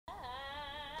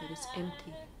that it's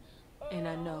empty, and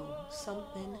I know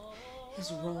something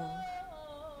is wrong.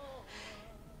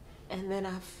 And then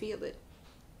I feel it.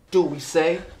 Do what we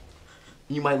say,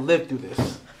 you might live through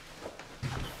this.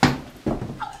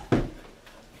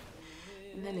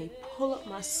 And then they pull up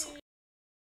my sleeve.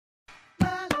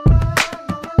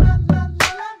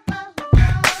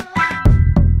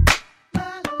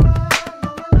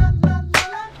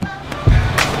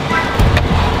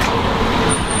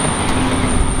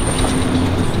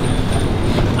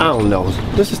 I don't know.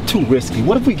 This is too risky.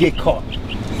 What if we get caught?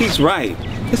 He's right.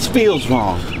 This feels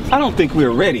wrong. I don't think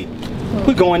we're ready.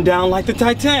 We're going down like the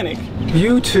Titanic.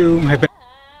 You two have been...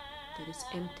 That it's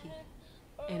empty,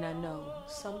 and I know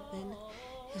something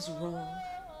is wrong.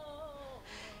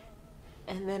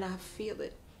 And then I feel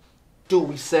it. Do what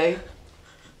we say,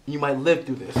 you might live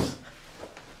through this.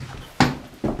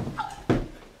 And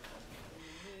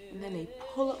then they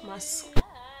pull up my sleeve.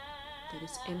 That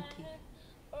it's empty,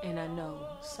 and I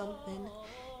know something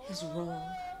is wrong.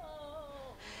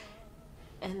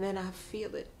 And then I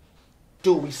feel it.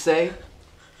 Do what we say,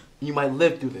 you might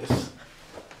live through this.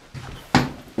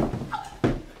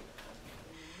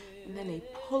 And then they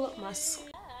pull up my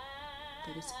sleeve.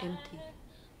 That it's empty,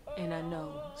 and I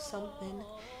know something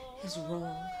is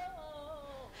wrong.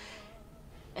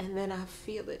 And then I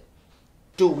feel it.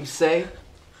 Do what we say,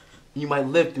 you might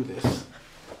live through this.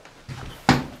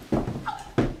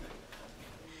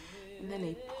 And then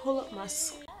they pull up my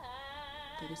sleeve.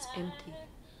 That it's empty,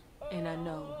 and I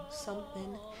know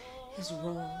something is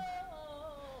wrong.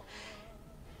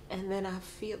 And then I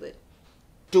feel it.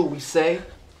 Do what we say,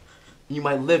 you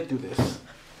might live through this.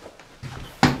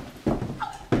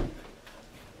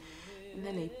 And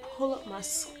then they pull up my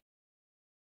sleeve.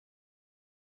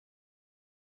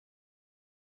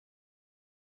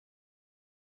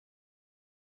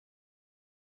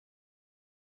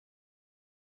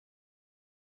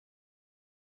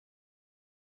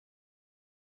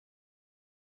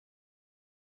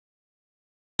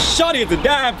 Shorty is a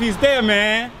dime piece there,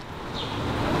 man.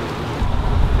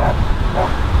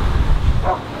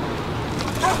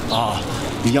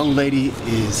 The young lady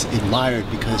is admired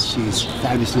because she's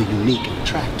fabulously unique and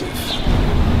attractive.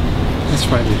 That's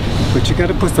right, but you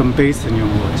gotta put some bass in your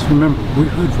voice. Remember, we're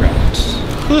hood rats.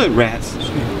 Hood rats?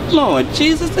 Lord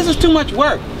Jesus, this is too much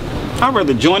work. I'd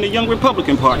rather join the Young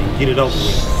Republican Party and get it over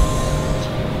with.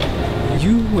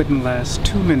 You wouldn't last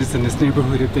 2 minutes in this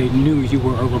neighborhood if they knew you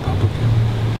were a Republican.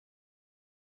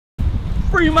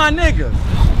 Free my niggas.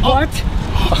 What?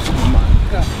 Oh my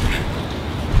God.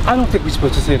 I don't think we're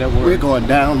supposed to say that word. We're going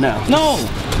down now. No,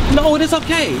 it is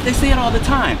okay. They say it all the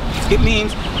time. It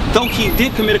means, though he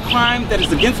did commit a crime that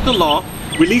is against the law,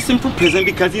 release him from prison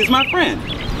because he is my friend.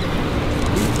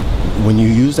 When you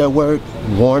use that word,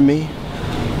 warn me,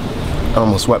 I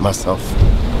almost wet myself.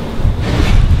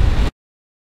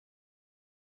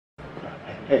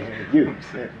 Hey, you.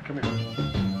 Come here.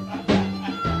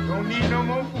 Don't need no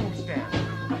more food stamps.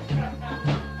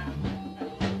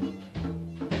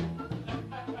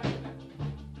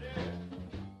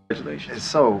 Congratulations.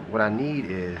 So, what I need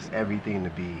is everything to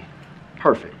be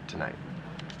perfect tonight.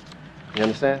 You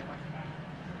understand?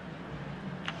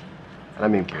 And I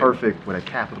mean perfect with a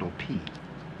capital P.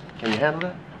 Can you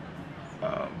handle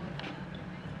that?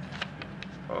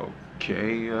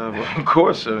 Okay, well, of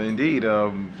course, indeed. You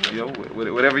know,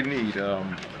 whatever you need.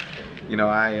 You know,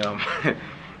 I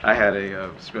had a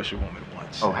special woman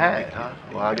once. Oh, had, huh?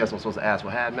 Well, I guess I'm supposed to ask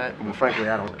what had meant. Well, frankly,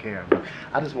 I don't care.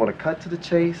 I just want to cut to the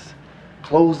chase,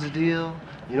 close the deal.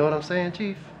 You know what I'm saying,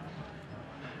 Chief?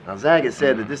 Now, Zagat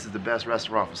said that this is the best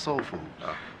restaurant for soul food.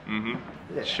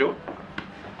 Yeah. Sure.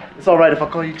 It's all right if I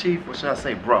call you Chief, or should I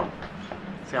say bro?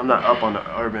 See, I'm not up on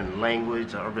the urban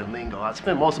language, the urban lingo. I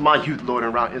spent most of my youth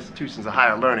loitering around institutions of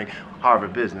higher learning,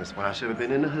 Harvard Business, when I should have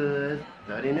been in the hood,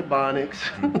 studying Ebonics.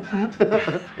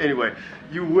 Anyway,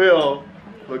 you will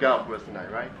look out for us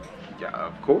tonight, right? Yeah,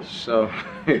 of course.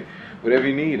 Whatever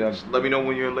you need, just let me know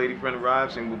when your lady friend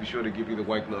arrives, and we'll be sure to give you the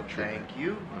white glove treatment. Thank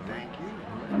you. Thank you.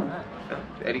 All right.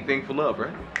 Anything for love,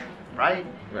 right? Right?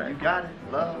 Right. You got it.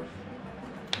 Love.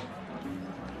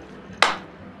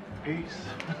 Peace.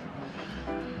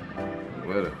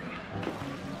 Whatever.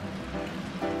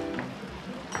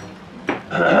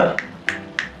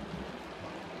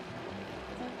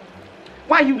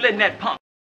 Why you letting that punk?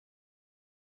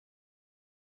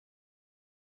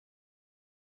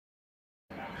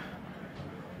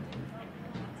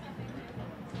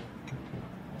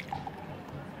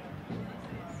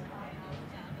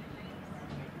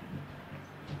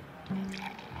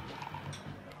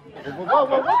 Whoa,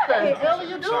 what the hell are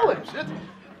you doing?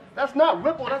 That's not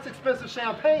Ripple, that's expensive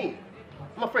champagne.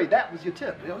 I'm afraid that was your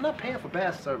tip. I'm not paying for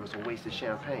bad service or wasted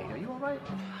champagne. Are you all right?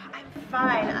 I'm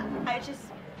fine. I just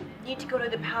need to go to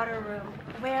the powder room.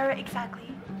 Where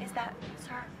exactly is that,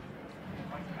 sir?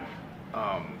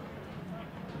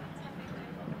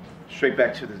 Straight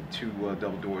back to the two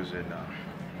double doors and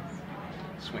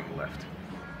swing left.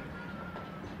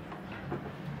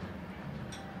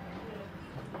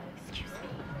 Excuse me.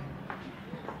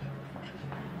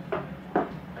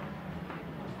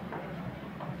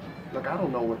 Look, I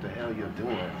don't know what the hell you're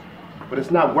doing, but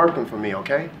it's not working for me,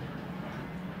 okay?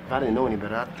 If I didn't know any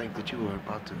better, I'd think that you were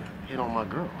about to hit on my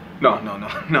girl. No,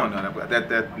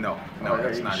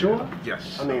 that's you not sure? it.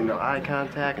 Yes. I mean, the eye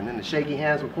contact and then the shaky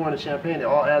hands with pouring the champagne, it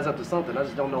all adds up to something. I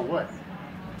just don't know what.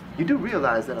 You do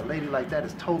realize that a lady like that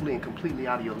is totally and completely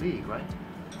out of your league, right?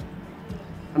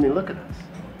 I mean, look at us.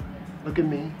 Look at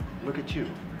me. Look at you.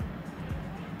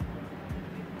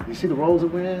 You see the roles that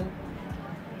we're in?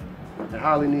 It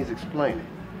hardly needs explaining.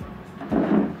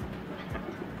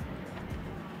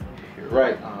 You're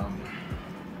right.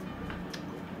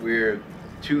 We're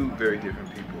two very different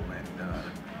people, and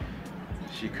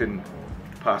she couldn't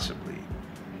possibly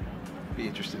be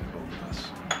interested in both of us.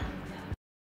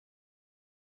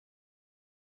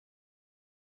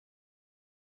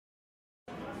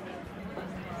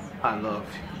 I love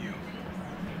you,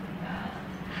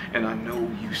 and I know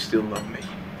you still love me.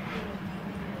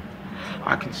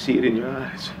 I can see it in your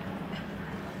eyes.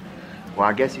 Well,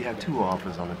 I guess you have two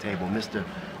offers on the table, Mr.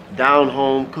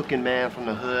 Down-home cooking man from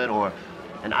the hood, or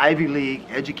an Ivy League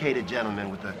educated gentleman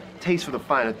with a taste for the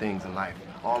finer things in life,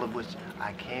 all of which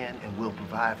I can and will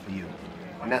provide for you.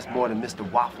 And that's more than Mr.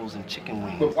 Waffles and chicken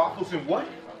wings. But waffles and what?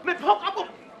 Oh,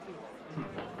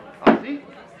 see?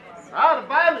 Out of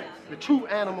violence, the true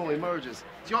animal emerges.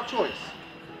 It's your choice.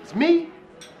 It's me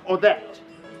or that.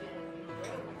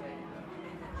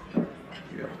 You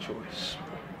have a choice.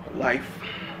 A life,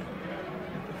 a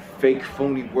fake,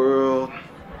 phony world.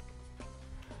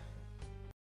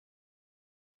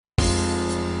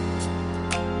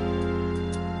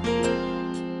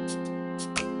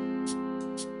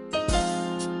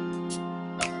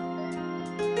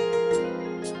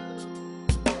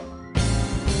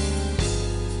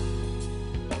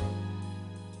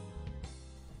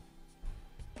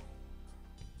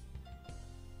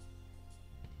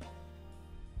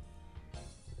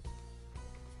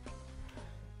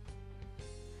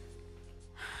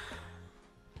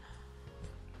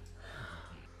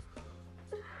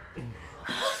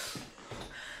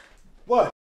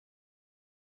 What?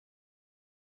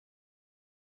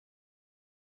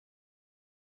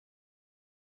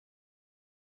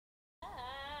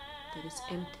 That it's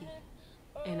empty,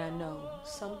 and I know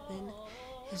something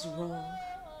is wrong.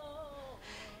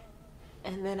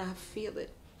 And then I feel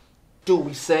it. Do what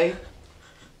we say,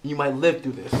 you might live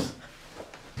through this.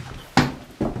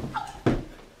 And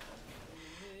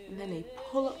then they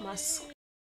pull up my skirt.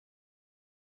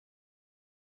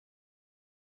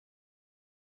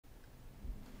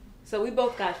 So we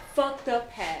both got fucked up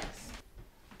past.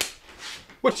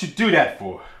 What you do that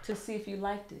for? To see if you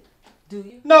liked it. Do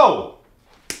you? No!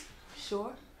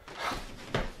 Sure?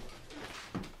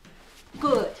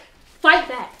 Good. Fight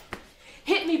back.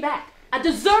 Hit me back. I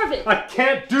deserve it. I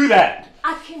can't do that!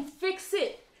 I can fix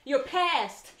it. Your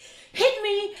past. Hit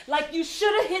me like you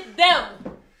should have hit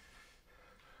them.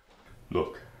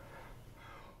 Look,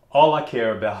 all I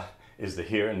care about is the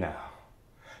here and now.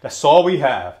 That's all we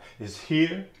have, is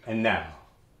here and now.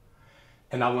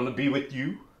 And I want to be with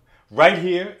you right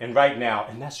here and right now,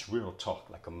 and that's real talk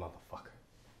like a motherfucker.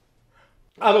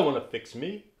 I don't want to fix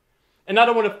me, and I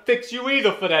don't want to fix you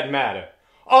either for that matter.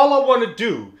 All I want to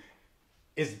do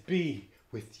is be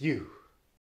with you.